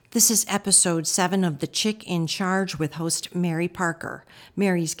This is episode 7 of The Chick in Charge with host Mary Parker.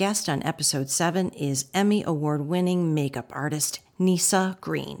 Mary's guest on episode 7 is Emmy Award-winning makeup artist Nyssa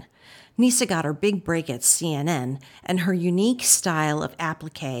Green. Nyssa got her big break at CNN, and her unique style of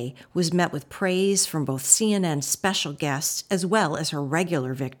applique was met with praise from both CNN special guests as well as her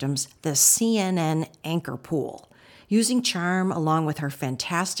regular victims, the CNN anchor pool. Using charm along with her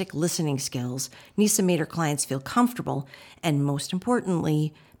fantastic listening skills, Nyssa made her clients feel comfortable and, most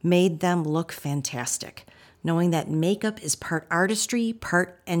importantly, made them look fantastic. Knowing that makeup is part artistry,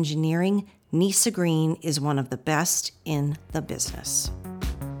 part engineering, Nyssa Green is one of the best in the business.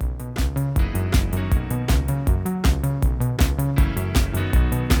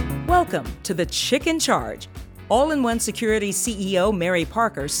 Welcome to The Chick in Charge. All-in-One Security CEO Mary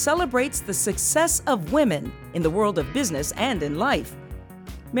Parker celebrates the success of women in the world of business and in life.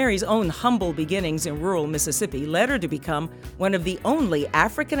 Mary's own humble beginnings in rural Mississippi led her to become one of the only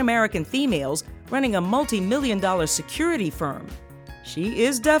African-American females running a multi-million-dollar security firm. She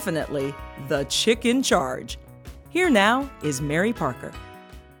is definitely the chick in charge. Here now is Mary Parker.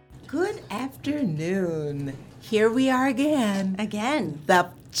 Good afternoon. Here we are again.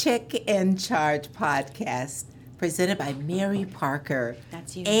 The Chick in Charge podcast, presented by Mary Parker.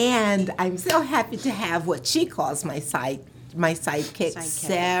 That's you. And I'm so happy to have what she calls my sidekick,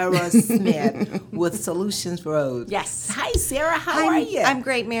 Sarah Smith with Solutions Road. Yes. Hi, Sarah. How are you? I'm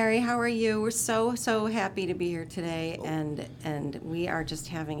great, Mary. How are you? We're so happy to be here today, and we are just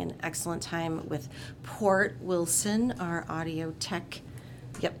having an excellent time with Port Wilson, our audio tech.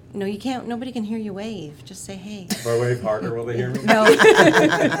 Yep. No, you can't. Nobody can hear you wave. Just say hey. If I wave harder, will they hear me? No.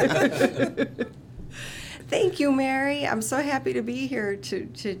 Thank you, Mary. I'm so happy to be here to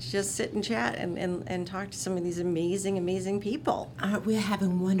just sit and chat and talk to some of these amazing people. We're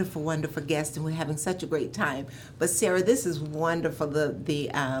having wonderful guests, and we're having such a great time. But Sarah, this is wonderful.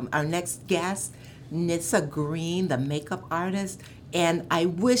 Our next guest, Nyssa Green, the makeup artist. And I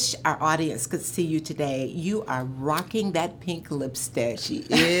wish our audience could see you today. You are rocking that pink lipstick. She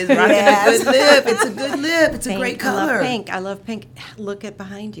is rocking a good lip. It's a good lip. It's a great color. I love pink. Look at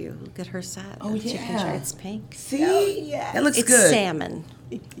behind you. Look at her set. Oh, yeah. It's pink. See? Oh, yes. That looks It's good. salmon.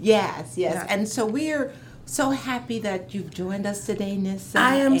 Yes. Yeah. And so we're so happy that you've joined us today, Nyssa.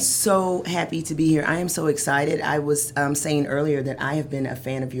 I am so happy to be here. I am so excited. I was saying earlier that I have been a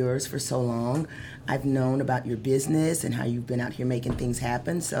fan of yours for so long. I've known about your business and how you've been out here making things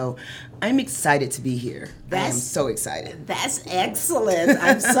happen. So I'm excited to be here. I am so excited. That's excellent.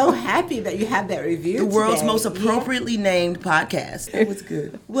 I'm so happy that you have that review The world's today. most appropriately named podcast. It was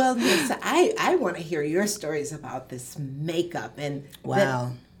good. Well, Nyssa, I want to hear your stories about this makeup and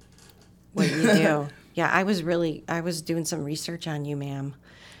Wow. What do you do? Yeah, I was doing some research on you, ma'am.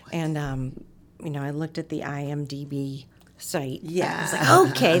 And, I looked at the IMDb site. Yeah. I was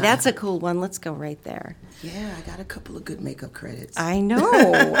like, okay, that's a cool one. Let's go right there. Yeah, I got a couple of good makeup credits. I know.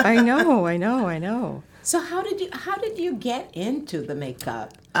 So how did you get into the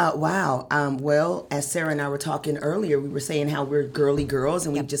makeup? Wow. Well, as Sarah and I were talking earlier, we were saying how we're girly girls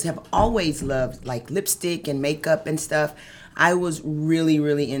and we just have always loved like lipstick and makeup and stuff. I was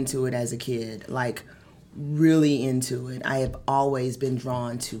really into it as a kid, like really into it. I have always been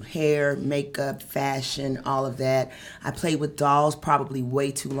drawn to hair, makeup, fashion, all of that. I played with dolls probably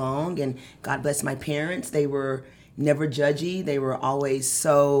way too long, and God bless my parents. They were never judgy. They were always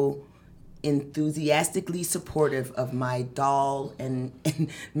so enthusiastically supportive of my doll and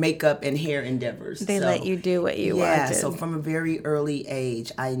makeup and hair endeavors. They let you do what you wanted. Yeah, so from a very early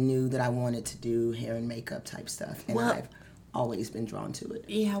age, I knew that I wanted to do hair and makeup type stuff, and I've always been drawn to it.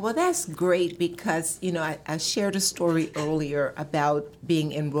 Yeah, well, that's great because, I shared a story earlier about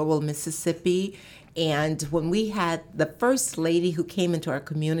being in rural Mississippi, and when we had the first lady who came into our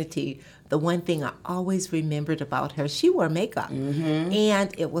community, the one thing I always remembered about her, she wore makeup,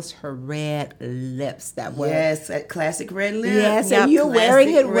 and it was her red lips that were... Yes, that classic red lip. Yes, and you're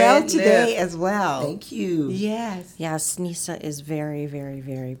wearing it well today as well. Thank you. Yes. Yes, Nyssa is very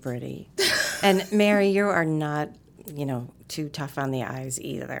pretty. And Mary, you are not, too tough on the eyes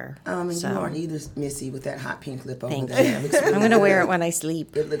either. And you aren't either, Missy, with that hot pink lip over Thank there. you. It looks really I'm going to wear good. it when I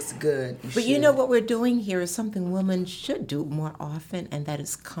sleep. It looks good. But you know what we're doing here is something women should do more often, and that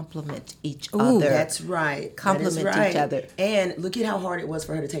is compliment each other. That's right. Compliment That is right. each other. And look at how hard it was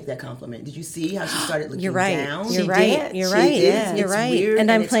for her to take that compliment. Did you see how she started looking You're right. down? You're She right. did. You're She right. did. You're It's right. weird,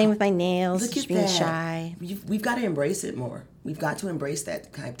 And I'm and it's- playing with my nails, Look just at being that. shy. We've got to embrace it more. We've got to embrace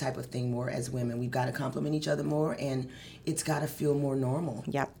that type of thing more as women. We've got to compliment each other more, and it's got to feel more normal.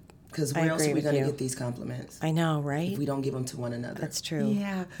 Yep. Because I where else are agree we with going to you. get these compliments I know, right? if we don't give them to one another? That's true.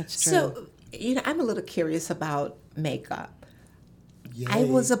 Yeah. That's true. So, I'm a little curious about makeup. I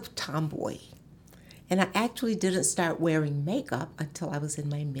was a tomboy. And I actually didn't start wearing makeup until I was in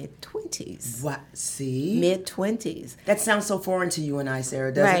my mid-20s. What? See? Mid-20s. That sounds so foreign to you and I,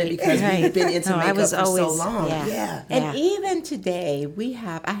 Sarah, doesn't it? Because we've been into makeup for so long. Yeah. And even today,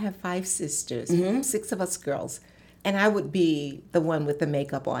 I have 5 sisters, 6 of us girls. And I would be the one with the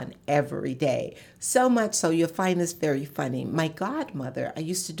makeup on every day. So much so, you'll find this very funny. My godmother, I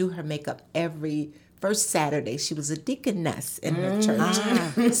used to do her makeup every first Saturday. She was a deaconess in her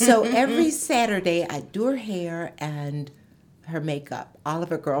church. So every Saturday, I'd do her hair and her makeup. All of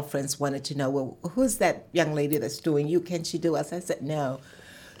her girlfriends wanted to know, well, who's that young lady that's doing you? Can she do us? I said, no.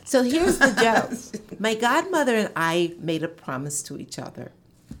 So here's the joke. My godmother and I made a promise to each other.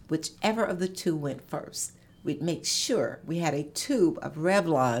 Whichever of the two went first, we'd make sure we had a tube of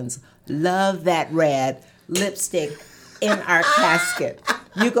Revlon's Love That Red lipstick in our casket.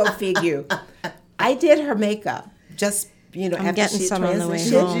 You go figure. I did her makeup just, after she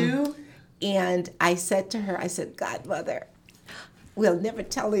transitioned. Did you? And I said to her, Godmother, we'll never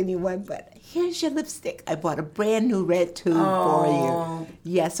tell anyone, but here's your lipstick. I bought a brand new red tube for you.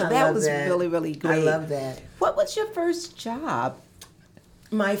 Yeah, so that was really, really great. I love that. What was your first job?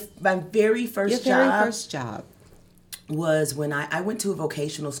 My very first Your very first job was when I went to a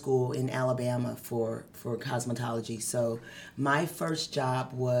vocational school in Alabama for cosmetology. So my first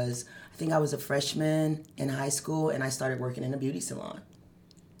job was, I think I was a freshman in high school, and I started working in a beauty salon.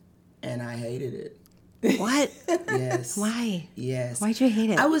 And I hated it. What? Yes. Why? Yes. Why'd you hate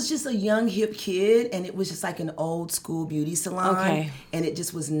it? I was just a young, hip kid, and it was just like an old school beauty salon. Okay. And it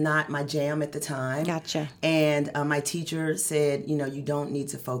just was not my jam at the time. Gotcha. And my teacher said, you don't need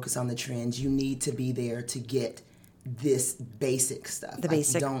to focus on the trends. You need to be there to get this basic stuff. The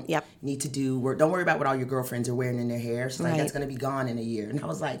basic, You don't yep. need to don't worry about what all your girlfriends are wearing in their hair. She's like, Right. that's going to be gone in a year. And I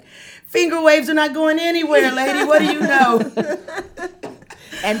was like, finger waves are not going anywhere, lady. What do you know?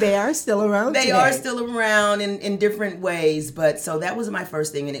 And they are still around They today. are still around in different ways. But so that was my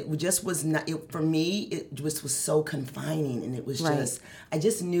first thing. And it just was not, for me, it just was so confining. And it was Right. I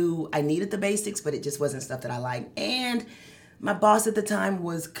just knew I needed the basics, but it just wasn't stuff that I liked. And my boss at the time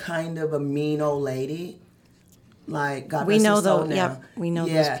was kind of a mean old lady. Like, God We rest know her soul those- now. yep, we know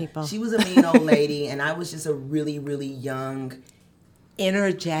those people. She was a mean old lady, and I was just a really, really young,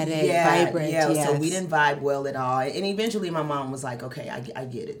 energetic, vibrant. Yeah, yes. so we didn't vibe well at all. And eventually my mom was like, okay, I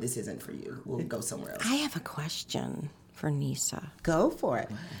get it. This isn't for you. We'll go somewhere else. I have a question for Nyssa. Go for it.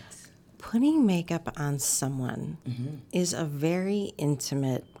 Putting makeup on someone Mm-hmm. is a very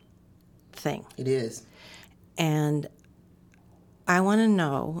intimate thing. It is. And I want to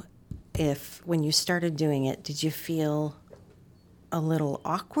know if when you started doing it, did you feel a little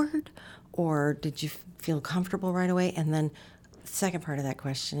awkward or did you feel comfortable right away? And then the second part of that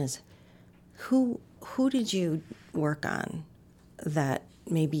question is who did you work on that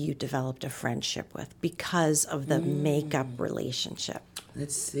maybe you developed a friendship with because of the makeup relationship?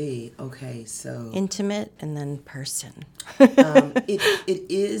 Let's see. Okay, so Intimate and then person. it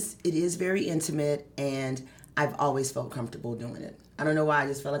is very intimate, and I've always felt comfortable doing it. I don't know why. I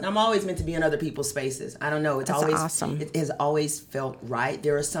just felt like I'm always meant to be in other people's spaces. I don't know. It's That's always awesome. It has always felt right.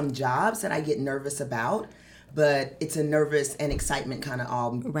 There are some jobs that I get nervous about, but it's a nervous and excitement kind of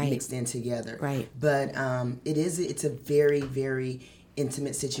all Right. mixed in together. Right. But it's a very, very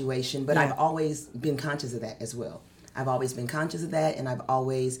intimate situation. But Yeah. I've always been conscious of that as well. I've always been conscious of that, and I've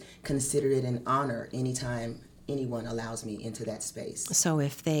always considered it an honor anytime anyone allows me into that space. So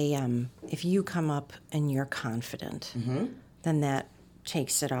if you come up and you're confident, then that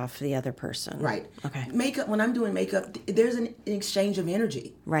takes it off the other person. Right. Okay. Makeup, when I'm doing makeup, there's an exchange of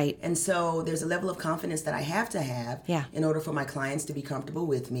energy. Right. And so there's a level of confidence that I have to have Yeah. in order for my clients to be comfortable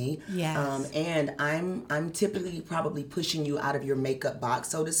with me. Yes. And I'm typically probably pushing you out of your makeup box,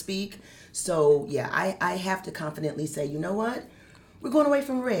 so to speak. So yeah, I have to confidently say, you know what? We're going away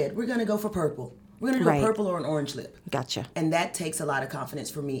from red. We're going to go for purple. We're going to do Right. a purple or an orange lip. Gotcha. And that takes a lot of confidence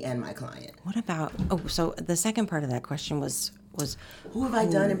for me and my client. What about, so the second part of that question was Who have I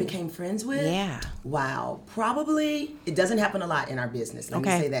done and became friends with? Yeah. Wow. Probably, it doesn't happen a lot in our business. Let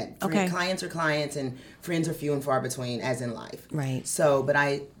Okay. me say that. Okay. Clients are clients and friends are few and far between, as in life. Right. So, but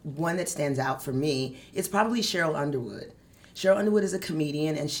one that stands out for me, it's probably Cheryl Underwood. Cheryl Underwood is a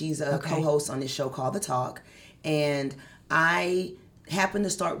comedian, and she's a co-host on this show called The Talk. And I happened to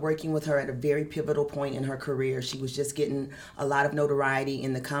start working with her at a very pivotal point in her career. She was just getting a lot of notoriety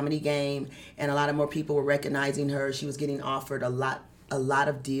in the comedy game, and a lot of more people were recognizing her. She was getting offered a lot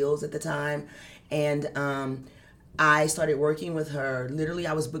of deals at the time. And I started working with her. Literally,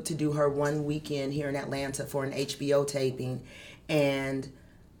 I was booked to do her one weekend here in Atlanta for an HBO taping. And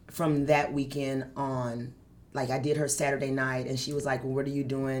from that weekend on, like I did her Saturday night, and she was like, well, what are you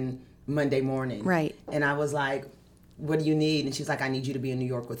doing Monday morning? Right. And I was like, what do you need? And she's like, I need you to be in New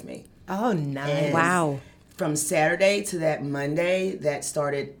York with me. Oh, nice. And Wow. From Saturday to that Monday, that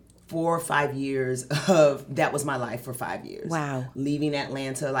started 4 or 5 years of, that was my life for 5 years. Wow. Leaving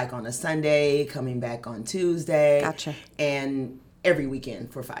Atlanta like on a Sunday, coming back on Tuesday. Gotcha. And every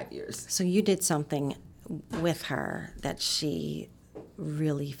weekend for 5 years. So you did something with her that she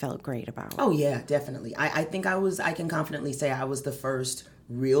really felt great about. Oh yeah, definitely. I think I can confidently say I was the first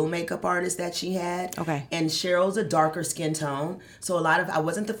real makeup artist that she had. Okay. And Cheryl's a darker skin tone. So I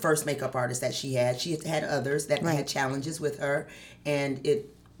wasn't the first makeup artist that she had. She had others that had challenges with her, and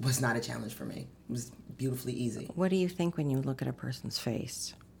it was not a challenge for me. It was beautifully easy. What do you think when you look at a person's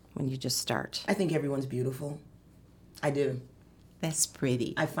face when you just start? I think everyone's beautiful. I do. That's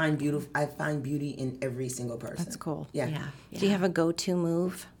pretty. I find beauty in every single person. That's cool. Yeah. Do you have a go-to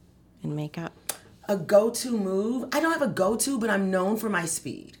move in makeup? A go-to move? I don't have a go-to, but I'm known for my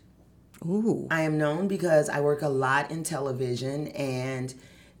speed. Ooh. I am known because I work a lot in television, and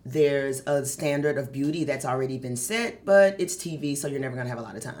there's a standard of beauty that's already been set, but it's TV, so you're never going to have a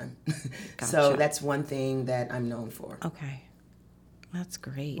lot of time. So that's one thing that I'm known for. Okay. That's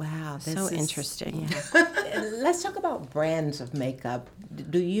great. Wow, this So is interesting. Let's talk about brands of makeup.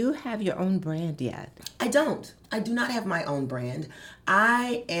 Do you have your own brand yet? I don't. I do not have my own brand.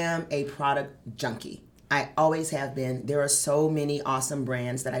 I am a product junkie. I always have been. There are so many awesome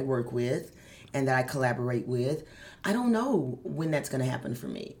brands that I work with and that I collaborate with. I don't know when that's going to happen for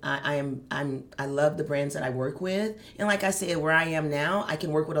me. I love the brands that I work with, and like I said, where I am now, I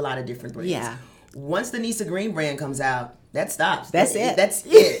can work with a lot of different brands. Yeah. Once the Nyssa Green brand comes out, that stops. That's it. That's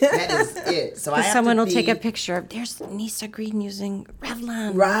it. That is it. So I have Someone to will take a be- picture of, there's Nyssa Green using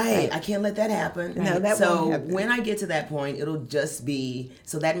Revlon. Right. I can't let that happen. No, that so won't happen. when I get to that point, it'll just be,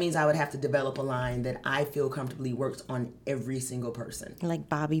 so that means I would have to develop a line that I feel comfortably works on every single person. Like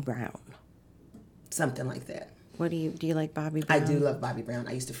Bobbi Brown. Something like that. What do you like Bobbi I Brown? do love Bobbi Brown.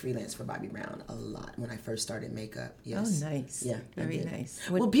 I used to freelance for Bobbi Brown a lot when I first started makeup. Yes. Oh, nice. Yeah. I Very did. nice.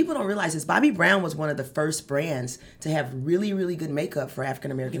 Well, people don't realize this. Bobbi Brown was one of the first brands to have really, really good makeup for African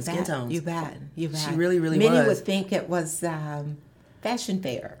American skin tones. You bet. You bet. She really, really Many was. would think it was Fashion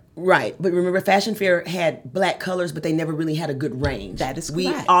Fair. Right, but remember, Fashion Fair had black colors, but they never really had a good range. That is We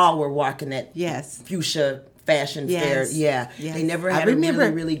correct. all were walking that Yes. fuchsia Fashion Fair. Yes. Yeah, Yes. they never I had a remember.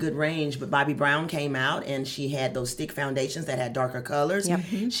 really, really good range. But Bobbi Brown came out, and she had those stick foundations that had darker colors. Yep.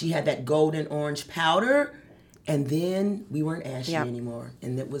 She had that golden orange powder. And then we weren't ashy Yep. anymore,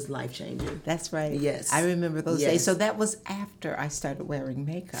 and it was life-changing. That's right. Yes. I remember those Yes. days. So that was after I started wearing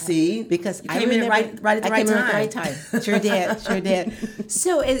makeup. See? Because You I came in remember, right at the I right came in at the time. right time. Sure did. Sure did.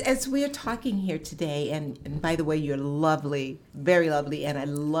 So as we're talking here today, and by the way, you're lovely, very lovely, and I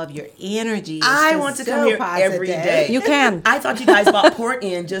love your energy. It's I just want to so come here positive. every day. You can. I thought you guys bought port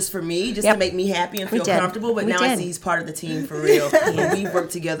in just for me, just Yep. to make me happy and We feel did. comfortable. But We now I did. see he's part of the team for real. And we've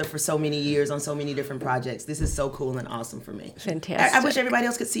worked together for so many years on so many different projects. This is so cool and awesome for me. Fantastic. I wish everybody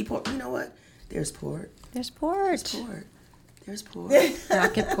else could see port. You know what? There's port. There's Port. Port. There's port.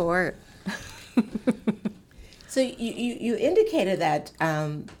 Rocket Port. So you indicated that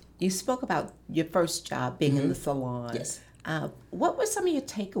you spoke about your first job being in the salon. Yes. What were some of your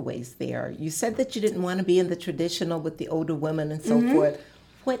takeaways there? You said that you didn't want to be in the traditional with the older women and so forth.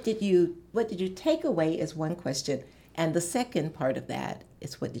 What did you take away is one question, and the second part of that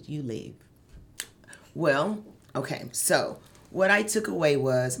is what did you leave? Well, okay. So what I took away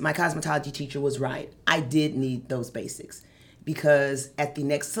was my cosmetology teacher was right. I did need those basics because at the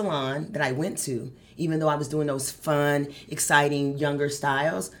next salon that I went to, even though I was doing those fun, exciting, younger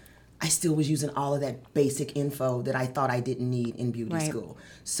styles, I still was using all of that basic info that I thought I didn't need in beauty Right. school.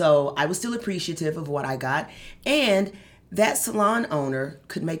 So I was still appreciative of what I got. And that salon owner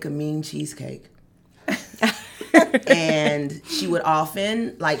could make a mean cheesecake. And she would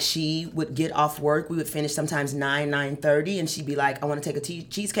often, like, she would get off work. We would finish sometimes 9:30, and she'd be like, I want to take a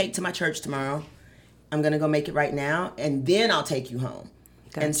cheesecake to my church tomorrow. I'm going to go make it right now, and then I'll take you home.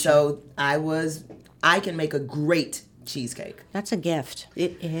 And Gotcha. so I can make a great cheesecake. That's a gift.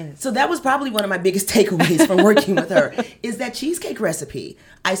 It is. So that was probably one of my biggest takeaways from working with her is that cheesecake recipe.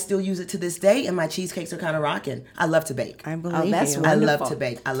 I still use it to this day, and my cheesecakes are kind of rocking. I love to bake. I believe that's you. right. I love Wonderful. to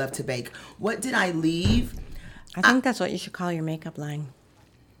bake. I love to bake. What did I leave? I think that's what you should call your makeup line.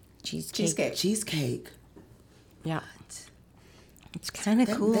 Cheesecake. Cheesecake. Yeah. It's kind of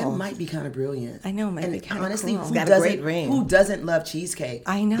cool. That might be kind of brilliant. I know, it might and be kinda honestly, cool. who It's got a doesn't, great ring. Who doesn't love cheesecake?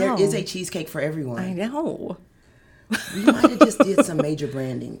 I know. There is a cheesecake for everyone. I know. We might have just did some major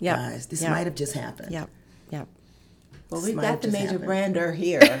branding, Yep. guys. This Yep. might have just happened. Yep. Yep. Well, we've might got have the just major happened. brander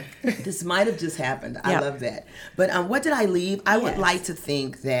here. This might have just happened. I Yep. love that. But what did I leave? I would Yes. like to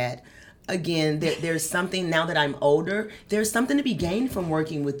think that, again, there's something, now that I'm older, there's something to be gained from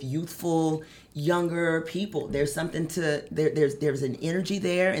working with youthful, younger people. There's something there's an energy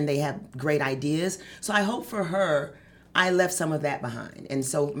there, and they have great ideas. So I hope for her, I left some of that behind. And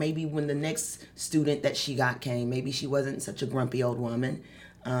so maybe when the next student that she got came, maybe she wasn't such a grumpy old woman.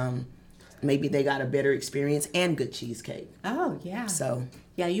 Maybe they got a better experience and good cheesecake. Oh, yeah. So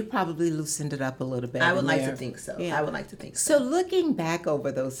Yeah, you probably loosened it up a little bit. I would in like there. to think so. Yeah. I would like to think so. So looking back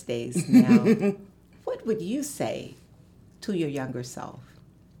over those days now, what would you say to your younger self?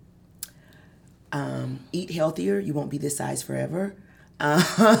 Eat healthier. You won't be this size forever.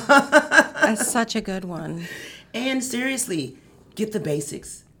 That's such a good one. And seriously, get the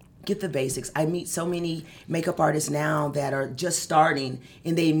basics. Get the basics. I meet so many makeup artists now that are just starting,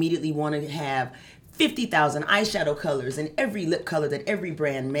 and they immediately want to have 50,000 eyeshadow colors and every lip color that every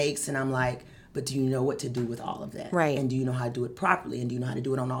brand makes. And I'm like, but do you know what to do with all of that? Right. And do you know how to do it properly? And do you know how to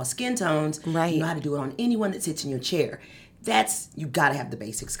do it on all skin tones? Right. Do you know how to do it on anyone that sits in your chair? You got to have the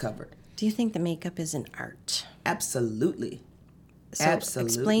basics covered. Do you think the makeup is an art? Absolutely. So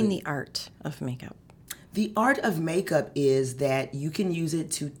Absolutely. explain the art of makeup. The art of makeup is that you can use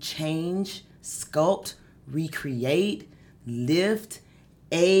it to change, sculpt, recreate, lift,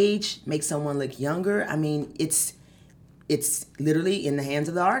 age, make someone look younger. I mean, it's literally in the hands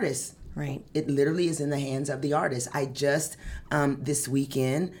of the artist. Right. It literally is in the hands of the artist. I just this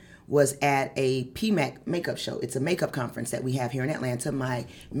weekend was at a PMAC makeup show. It's a makeup conference that we have here in Atlanta. My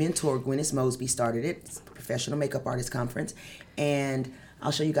mentor, Gwyneth Mosby, started it. It's a professional makeup artist conference. And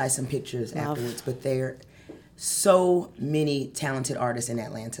I'll show you guys some pictures afterwards. But there are so many talented artists in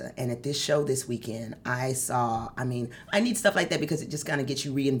Atlanta. And at this show this weekend, I need stuff like that because it just kind of gets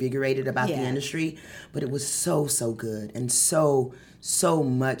you reinvigorated about the Yeah. industry. But it was so good and so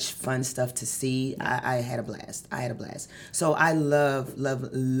much fun stuff to see. I had a blast. So I love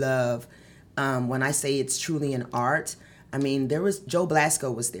when I say it's truly an art. I mean, Joe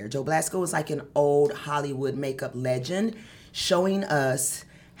Blasco was there. Joe Blasco was like an old Hollywood makeup legend, showing us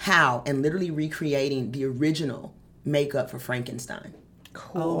how and literally recreating the original makeup for Frankenstein.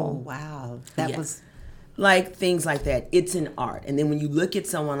 Oh, wow. That Yeah. was... Like things like that. It's an art. And then when you look at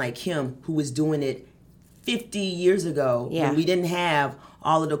someone like him who was doing it 50 years ago, Yeah. when we didn't have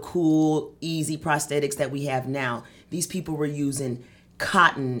all of the cool, easy prosthetics that we have now, these people were using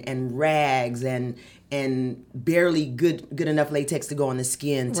cotton and rags and barely good enough latex to go on the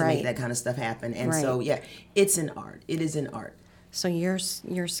skin to Right. make that kind of stuff happen. And Right. so, yeah, it's an art. It is an art. So your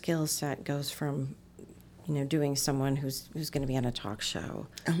skill set goes from, doing someone who's going to be on a talk show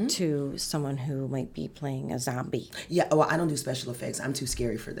to someone who might be playing a zombie. Yeah, well, I don't do special effects. I'm too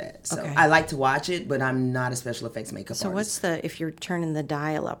scary for that. So Okay. I like to watch it, but I'm not a special effects makeup So artist. if you're turning the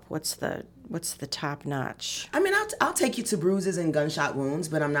dial up, what's the top notch? I mean, I'll take you to bruises and gunshot wounds,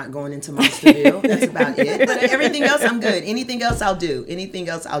 but I'm not going into Monsterville. That's about it. But everything else, I'm good. Anything else, I'll do.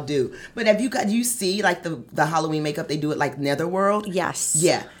 But do you see like the Halloween makeup? They do it like Netherworld. Yes.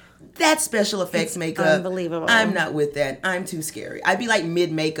 Yeah. That's special effects makeup. unbelievable. I'm not with that. I'm too scary. I'd be like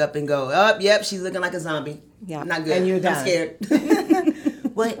mid makeup and go, oh, yep, she's looking like a zombie. Yeah. Not good. And you're I'm done. scared.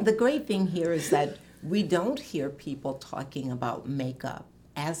 Well, the great thing here is that we don't hear people talking about makeup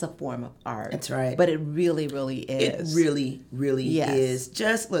as a form of art. That's right. But it really, really is. It really, really Yes. is.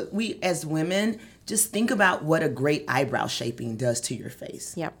 Just look, we as women, just think about what a great eyebrow shaping does to your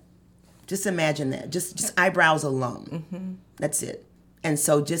face. Yep. Just imagine that. Just eyebrows alone. That's it. And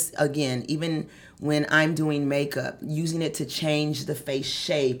so just, again, even when I'm doing makeup, using it to change the face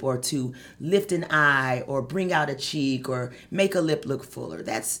shape or to lift an eye or bring out a cheek or make a lip look fuller,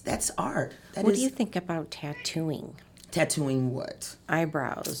 that's art. What do you think about tattooing? Tattooing what?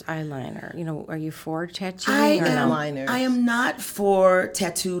 Eyebrows, eyeliner. Are you for tattooing or no? Liners. I am not for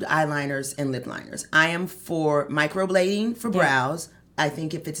tattooed eyeliners and lip liners. I am for microblading for brows. I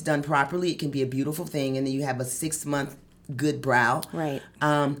think if it's done properly, it can be a beautiful thing, and then you have a 6-month good brow. Right.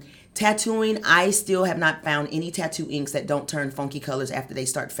 Tattooing, I still have not found any tattoo inks that don't turn funky colors after they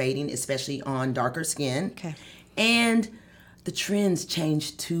start fading, especially on darker skin. Okay. And the trends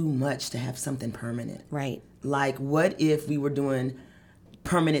change too much to have something permanent. Right. Like, what if we were doing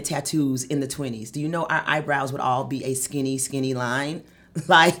permanent tattoos in the 20s? Do you know our eyebrows would all be a skinny line?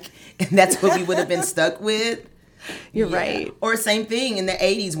 And that's what we would have been stuck with? You're right. Or same thing in the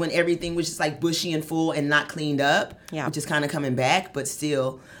 80s when everything was just like bushy and full and not cleaned up, Yeah. which is kind of coming back, but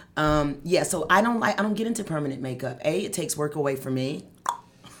still. So I don't get into permanent makeup. It takes work away from me.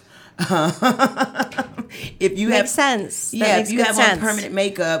 If you Makes sense. That makes if you good have sense. on permanent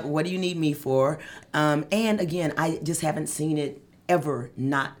makeup, what do you need me for? And again, I just haven't seen it ever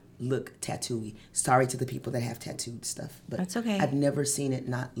not look tattooy. Sorry to the people that have tattooed stuff, but That's okay. I've never seen it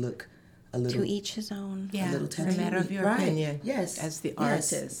not look a little. To each his own. Yeah, little it's a tattoo. matter of your Right. opinion. Yes. As the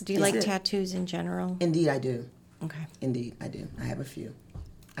Yes. artist. Do you That's like it. tattoos in general? Indeed, I do. Okay. Indeed, I do. I have a few.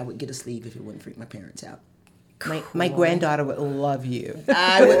 I would get a sleeve if it wouldn't freak my parents out. My granddaughter would love you.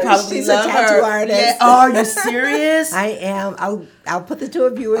 I would probably She's love a tattoo her. artist. Yeah. Oh, are you serious? I am. I'll put the two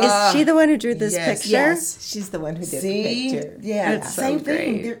of you in. Is she the one who drew this yes. picture? Yes, she's the one who did See? the picture. Yeah, It's so same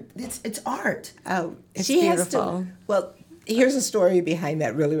thing. great. It's art. Oh, It's she has beautiful. to. Well, here's a story behind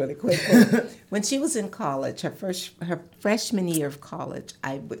that, really, really quick. When she was in college, her freshman year of college,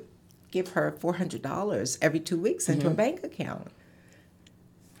 I would give her $400 every 2 weeks into a bank account.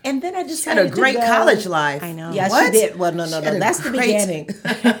 And then I Had decided a great to go, college life. I know. Yeah, What? she did. Well, no. She had a That's the great- beginning.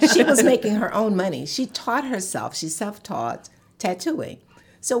 She was making her own money. She taught herself. She's self-taught tattooing.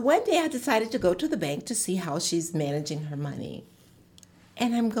 So one day I decided to go to the bank to see how she's managing her money.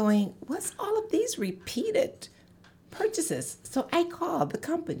 And I'm going, what's all of these repeated purchases? So I called the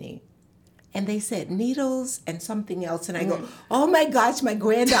company. And they said needles and something else. And I go, oh my gosh, my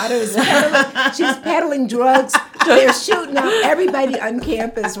granddaughter is peddling. She's peddling drugs. They're shooting up everybody on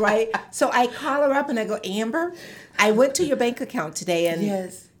campus, right? So I call her up and I go, Amber, I went to your bank account today. And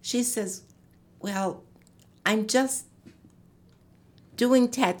Yes. she says, well, I'm just doing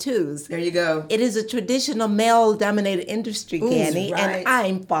tattoos. There you go. It is a traditional male-dominated industry, Ganny, right. and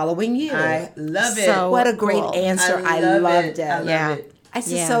I'm following you. I love it. So What a great cool. answer. I love loved it. I love Yeah. it. I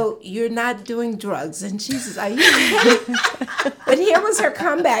said, Yeah. so you're not doing drugs? And she says, are you kidding? But here was her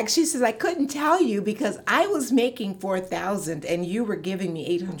comeback. She says, I couldn't tell you because I was making $4,000 and you were giving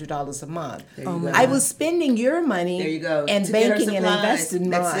me $800 a month. There you go. I was spending your money There you go. and To get her banking and supplies. investing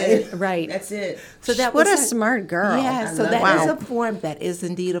That's mine. it. Right. That's it. So that What was a her- smart girl. Yeah, I so love that it. is Wow. a form. That is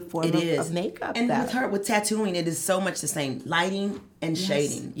indeed a form It is of makeup. and that- with tattooing, it is so much the same. Lighting and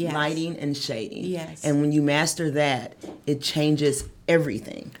shading. yes. Lighting and shading. Yes. And when you master that, it changes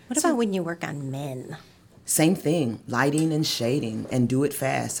everything. What about when you work on men? Same thing. Lighting and shading, and do it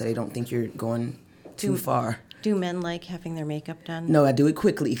fast so they don't think you're going too far. Do men like having their makeup done? No, I do it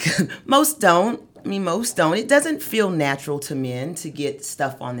quickly. Most don't. Most don't. It doesn't feel natural to men to get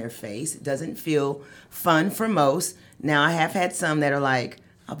stuff on their face. It doesn't feel fun for most. Now, I have had some that are like,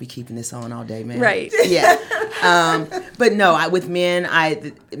 I'll be keeping this on all day, man. Right. Yeah. But no, with men,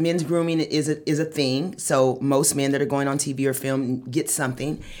 men's grooming is a thing. So most men that are going on TV or film get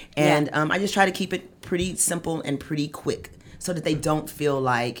something. And I just try to keep it pretty simple and pretty quick so that they don't feel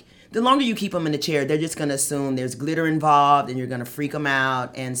like, the longer you keep them in the chair, they're just going to assume there's glitter involved and you're going to freak them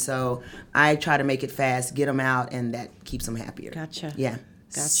out. And so I try to make it fast, get them out, and that keeps them happier. Gotcha. Yeah.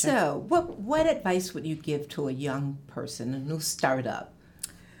 Gotcha. So, what advice would you give to a young person, a new startup?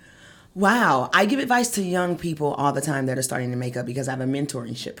 Wow. I give advice to young people all the time that are starting to make up because I have a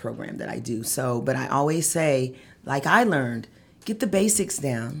mentorship program that I do. So, but I always say, like I learned, get the basics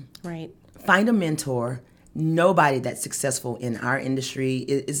down. Right. Find a mentor. Nobody that's successful in our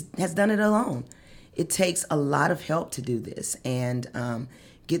industry has done it alone. It takes a lot of help to do this. And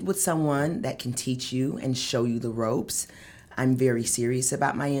get with someone that can teach you and show you the ropes. I'm very serious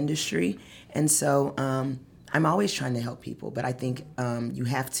about my industry. And so I'm always trying to help people. But I think you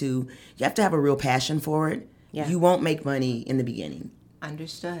have to have a real passion for it. Yeah. You won't make money in the beginning.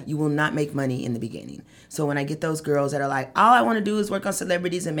 Understood. You will not make money in the beginning. So when I get those girls that are like, all I want to do is work on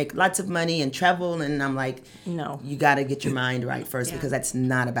celebrities and make lots of money and travel, and I'm like, No. you got to get your mind right first because that's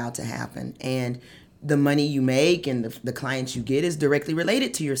not about to happen. And the money you make and the clients you get is directly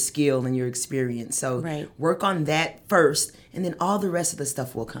related to your skill and your experience. So Right. work on that first, and then all the rest of the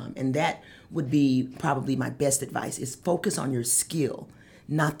stuff will come. And that would be probably my best advice is focus on your skill,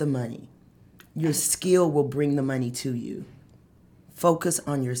 not the money. Your skill will bring the money to you. Focus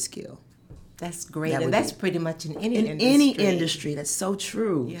on your skill. That's great. That And would that's be- pretty much in any In industry. any industry, that's so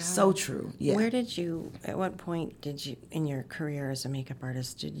true. Yeah. So true. Yeah. At what point did you, in your career as a makeup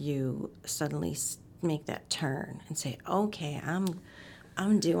artist, did you suddenly make that turn and say, okay,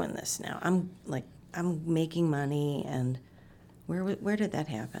 I'm doing this now. I'm making money, and where did that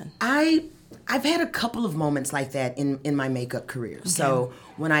happen? I've had a couple of moments like that in my makeup career. Okay. So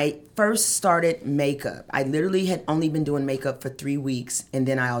when I first started makeup, I literally had only been doing makeup for 3 weeks, and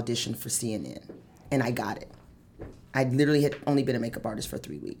then I auditioned for CNN, and I got it. I literally had only been a makeup artist for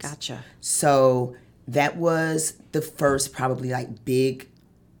 3 weeks. Gotcha. So that was the first probably like big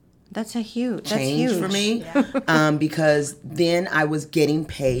That's huge change for me because then I was getting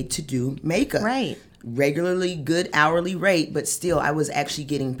paid to do makeup. Right. regularly good hourly rate, but still I was actually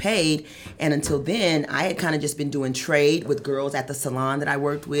getting paid. And until then, I had kind of just been doing trade with girls at the salon that I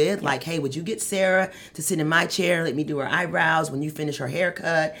worked with. Like, hey, would you get Sarah to sit in my chair, let me do her eyebrows when you finish her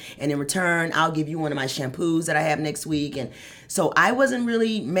haircut, and in return, I'll give you one of my shampoos that I have next week. And so I wasn't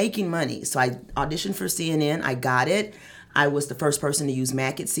really making money. So I auditioned for CNN. I got it. I was the first person to use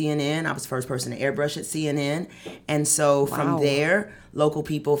MAC at CNN. I was the first person to airbrush at CNN. And so from there, local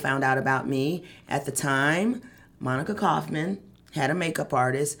people found out about me. At the time, Monica Kaufman had a makeup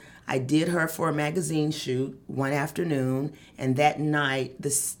artist. I did her for a magazine shoot one afternoon. And that night,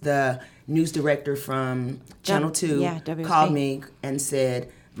 the news director from Channel 2 called me and said,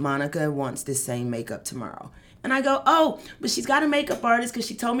 Monica wants this same makeup tomorrow. And I go, oh, but she's got a makeup artist because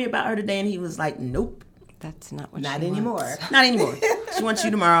she told me about her today. And he was like, nope. That's not what Not she anymore. wants. Not anymore. She wants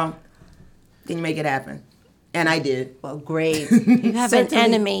you tomorrow. Can you make it happen? And I did. Well, great. You have an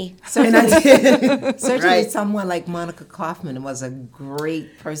enemy. And I did. Certainly Right. someone like Monica Kaufman was a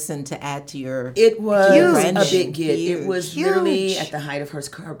great person to add to your It was Huge. a big get. It Huge. was literally at the height of her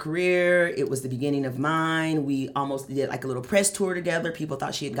career. It was the beginning of mine. We almost did like a little press tour together. People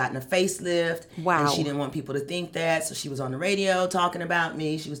thought she had gotten a facelift. Wow. And she didn't want people to think that. So she was on the radio talking about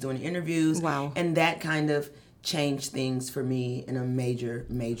me. She was doing interviews. Wow. And that kind of changed things for me in a major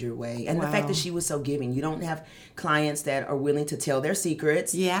way. And the fact that she was so giving. You don't have clients that are willing to tell their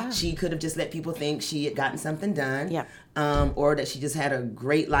secrets. Yeah. She could have just let people think she had gotten something done. Yep. Or that she just had a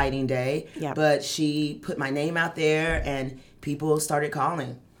great lighting day. Yep. But she put my name out there and people started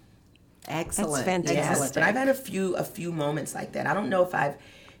calling. excellent. That's fantastic. Yes. But I've had a few moments like that. I don't know if I've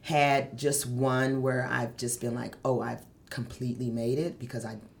had just one where I've just been like, oh, I've completely made it, because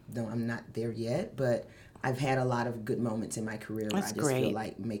I'm not there yet. But I've had a lot of good moments in my career where That's I just great. feel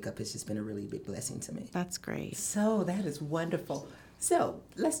like makeup has just been a really big blessing to me. That's great. So that is wonderful. So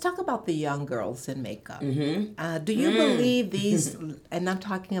let's talk about the young girls in makeup. Mm-hmm. Do you believe these, and I'm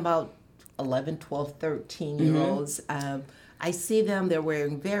talking about 11, 12, 13-year-olds, I see them, they're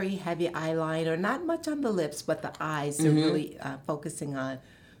wearing very heavy eyeliner, not much on the lips, but the eyes they're really focusing on.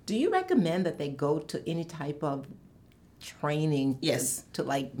 Do you recommend that they go to any type of training Yes. to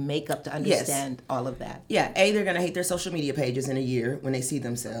like makeup to understand all of that? Yeah, A, they're going to hate their social media pages in a year when they see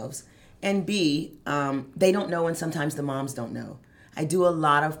themselves. And B, they don't know, and sometimes the moms don't know. I do a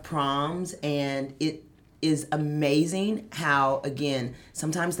lot of proms, and it is amazing how, again,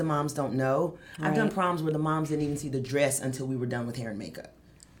 sometimes the moms don't know. I've done proms where the moms didn't even see the dress until we were done with hair and makeup.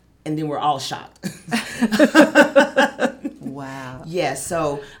 And then we're all shocked. Wow. Yeah,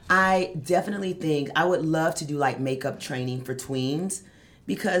 so I definitely think I would love to do like makeup training for tweens,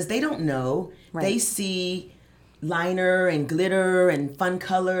 because they don't know. Right. They see liner and glitter and fun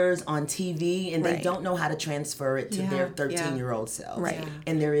colors on TV, and they Right. don't know how to transfer it to their Yeah, 13-year-old selves. Right. Yeah.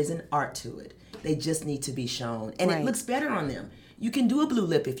 And there is an art to it. They just need to be shown. And Right. it looks better on them. You can do a blue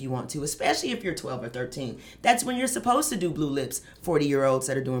lip if you want to, especially if you're 12 or 13. That's when you're supposed to do blue lips, 40-year-olds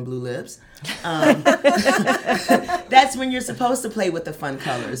that are doing blue lips. That's when you're supposed to play with the fun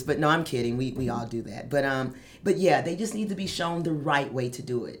colors. But no, I'm kidding. We all do that. But yeah, they just need to be shown the right way to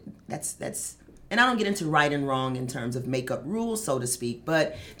do it. That's and I don't get into right and wrong in terms of makeup rules, so to speak,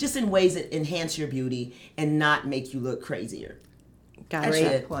 but just in ways that enhance your beauty and not make you look crazier. Gotcha. That's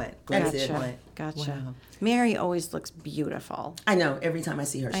Great it. point. That's Great it. point. Gotcha. Wow. Mary always looks beautiful. I know. Every time I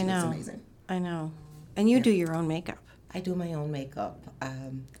see her, she I looks know. amazing. I know. And you do your own makeup. I do my own makeup.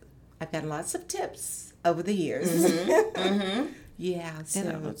 I've had lots of tips over the years. Yeah,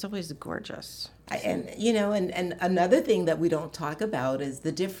 so It's always gorgeous. and another thing that we don't talk about is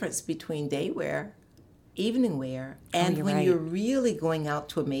the difference between day wear, evening wear, and you're when right. you're really going out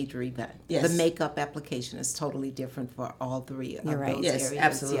to a major event. Yes. The makeup application is totally different for all three of right. those Yes, areas.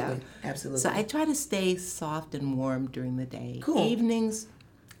 absolutely. Yeah. Absolutely. So I try to stay soft and warm during the day. Cool. Evenings,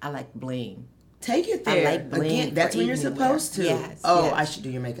 I like bling. Take it I there. like bling Again, that's for when you're evening supposed wear. to. Yes, Oh, yes. I should do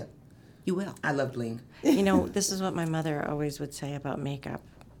your makeup. You will. I love bling. You know, this is what my mother always would say about makeup.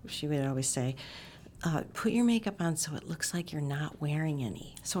 She would always say, put your makeup on so it looks like you're not wearing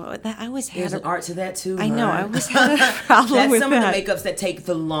any. So that I always had There's an art to that too. I know. huh? I always had a problem That's with some that. of the makeups that take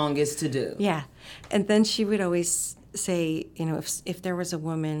the longest to do. Yeah. And then she would always say, you know, if there was a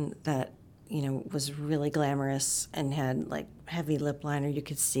woman that, you know, was really glamorous and had like heavy lip liner you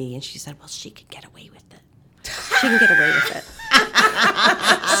could see, and she said, well, she could get away with it. She can get away with it.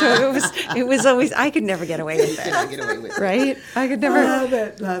 So it was always, I could never get away with it. Get away with it. Right? I could never. Love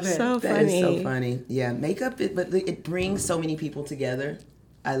it. So That funny. is so funny. Yeah, makeup, but it brings so many people together.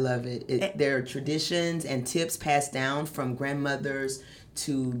 I love it. There are traditions and tips passed down from grandmothers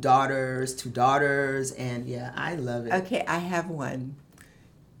to daughters, and yeah, I love it. Okay, I have one.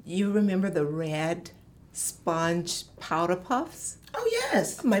 You remember the red sponge powder puffs? Oh,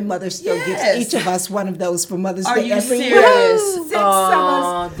 yes. My mother still Yes. gives each of us one of those for Mother's Are Day you every serious? year. 6 of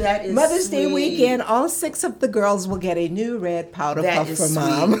Aw, us. that is Mother's Day sweet. weekend, all 6 of the girls will get a new red powder That puff is for sweet.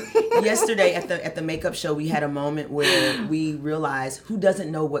 Mom. Yesterday at the makeup show, we had a moment where we realized who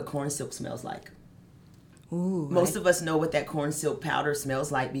doesn't know what corn silk smells like. Ooh, Most of us know what that corn silk powder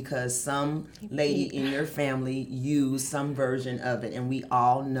smells like because some lady in your family used some version of it, and we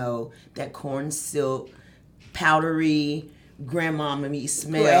all know that corn silk powdery grandmommy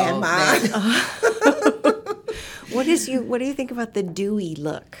smell. Grandma. What do you think about the dewy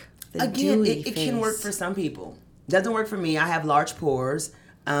look? The Again, dewy it can work face? for some people. Doesn't work for me. I have large pores.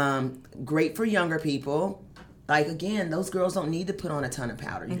 Great for younger people. Like, again, those girls don't need to put on a ton of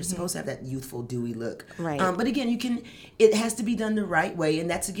powder. You're supposed to have that youthful, dewy look. Right. But again, it has to be done the right way. And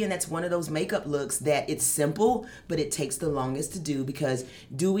that's one of those makeup looks that it's simple, but it takes the longest to do because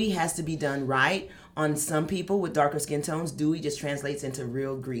dewy has to be done right. On some people with darker skin tones, dewy just translates into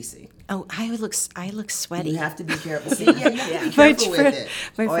real greasy. Oh, I look sweaty. You have to be careful. See, you have to be careful with it.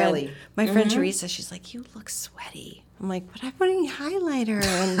 My friend Teresa, she's like, you look sweaty. I'm like, but I'm putting highlighter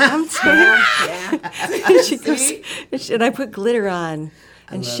and I'm and she goes, and I put glitter on,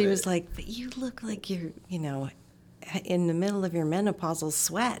 and she was like, but you look like you're, in the middle of your menopausal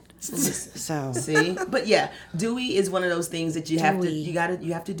sweat. So See, but yeah, dewy is one of those things that you have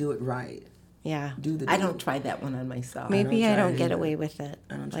to do it right. yeah, I don't try that one on myself. maybe I try don't it get either. away with it,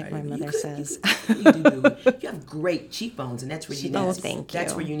 like my mother says. You do. You have great cheekbones, and that's where you. does. Thank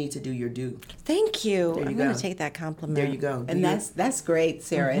That's you. where you need to do your do. Thank you. There you I'm going go. to take that compliment. There you go. And that's great,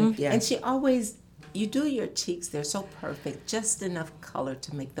 Sarah. Yeah. And she always, you do your cheeks, they're so perfect, just enough color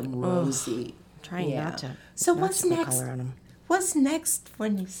to make them rosy. Trying not to. So not what's to put next? color on 'em. What's next for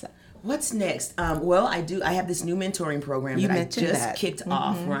Nyssa? What's next? Well, I have this new mentoring program You that I mentioned just that. kicked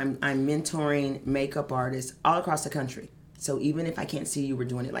off, where I'm mentoring makeup artists all across the country. So even if I can't see you, we're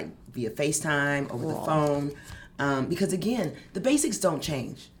doing it like via FaceTime, over the phone. Because again, the basics don't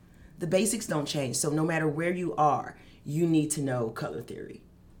change. The basics don't change. So no matter where you are, you need to know color theory.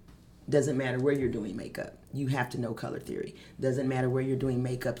 Doesn't matter where you're doing makeup, you have to know color theory. Doesn't matter where you're doing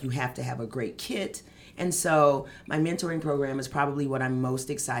makeup, you have to have a great kit. And so my mentoring program is probably what I'm most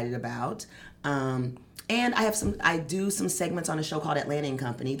excited about. And I do some segments on a show called Atlanta and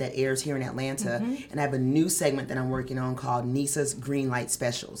Company that airs here in Atlanta. And I have a new segment that I'm working on called Nyssa's Green Light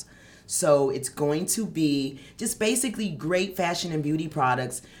Specials. So it's going to be just basically great fashion and beauty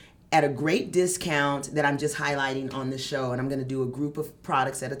products at a great discount that I'm just highlighting on the show. And I'm going to do a group of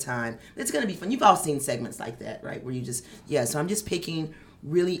products at a time. It's going to be fun. You've all seen segments like that, right? Where you just, so I'm just picking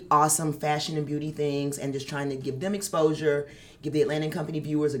really awesome fashion and beauty things and just trying to give them exposure, give the Atlanta and Company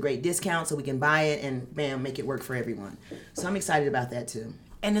viewers a great discount so we can buy it and bam, make it work for everyone. So I'm excited about that too.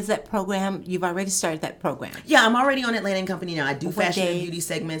 And is that program, you've already started that program? Yeah, I'm already on Atlanta and Company now. I do What fashion and days? beauty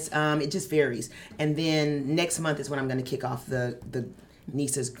segments. It just varies. And then next month is when I'm going to kick off the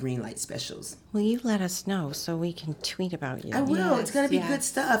Nyssa's Green Light Specials. Will you let us know so we can tweet about you? I will. It's going to be yes. good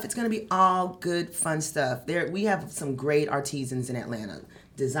stuff. It's going to be all good, fun stuff. We have some great artisans in Atlanta.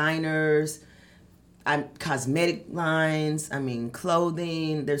 Designers, cosmetic lines,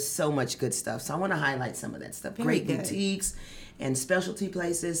 clothing. There's so much good stuff. So I want to highlight some of that stuff. Very Great good. boutiques and specialty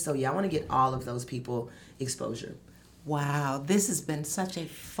places. So yeah, I want to get all of those people exposure. Wow, this has been such a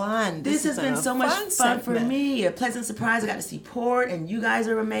fun. This has been a so much fun for segment. me. A pleasant surprise. I got to see Port, and you guys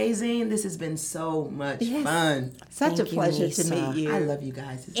are amazing. This has been so much fun. Such Thank a you, pleasure Nyssa. to meet you. I love you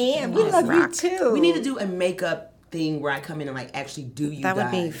guys. It's And been we love awesome. you too. We need to do a makeup thing where I come in and actually do you That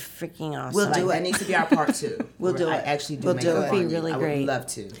would guys. be freaking awesome. We'll do it. That needs to be our part 2. We'll where do I it. actually do We'll do makeup it. on It'd be you. really I great. would love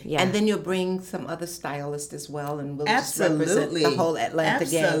to. Yeah. And then you'll bring some other stylists as well, and we'll just represent Absolutely. the whole Atlanta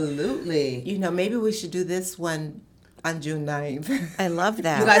gang. Absolutely. Maybe we should do this one on June 9th. I love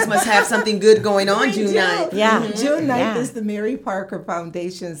that. You guys must have something good going on June 9th. Yeah. June 9th Yeah. is the Mary Parker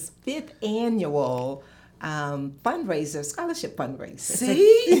Foundation's 5th annual fundraiser, scholarship fundraiser. See?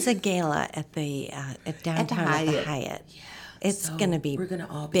 It's a gala at the at downtown at the Hyatt. Hyatt. It's So gonna be we're gonna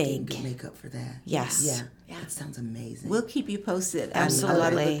all be getting big. good makeup for that. Yes. Yeah. That sounds amazing. We'll keep you posted on a lot of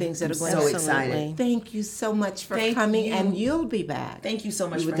Absolutely. the things that are going so on. excited. Thank you so much for Thank coming, you. and you'll be back. Thank you so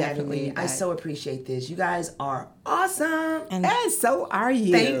much We for would having definitely me. be I back. so appreciate this. You guys are awesome. And And so are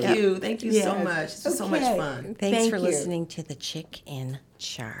you. Thank you. Thank you so Yes. much. It's just so much Okay. fun. thanks Thank for you. listening to The Chick in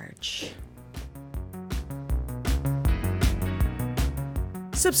Charge.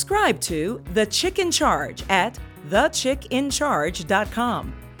 Subscribe to The Chick in Charge at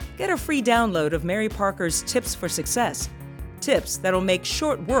thechickincharge.com. Get a free download of Mary Parker's Tips for Success. Tips that'll make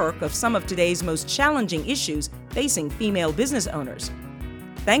short work of some of today's most challenging issues facing female business owners.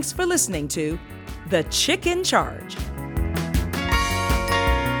 Thanks for listening to The Chick in Charge.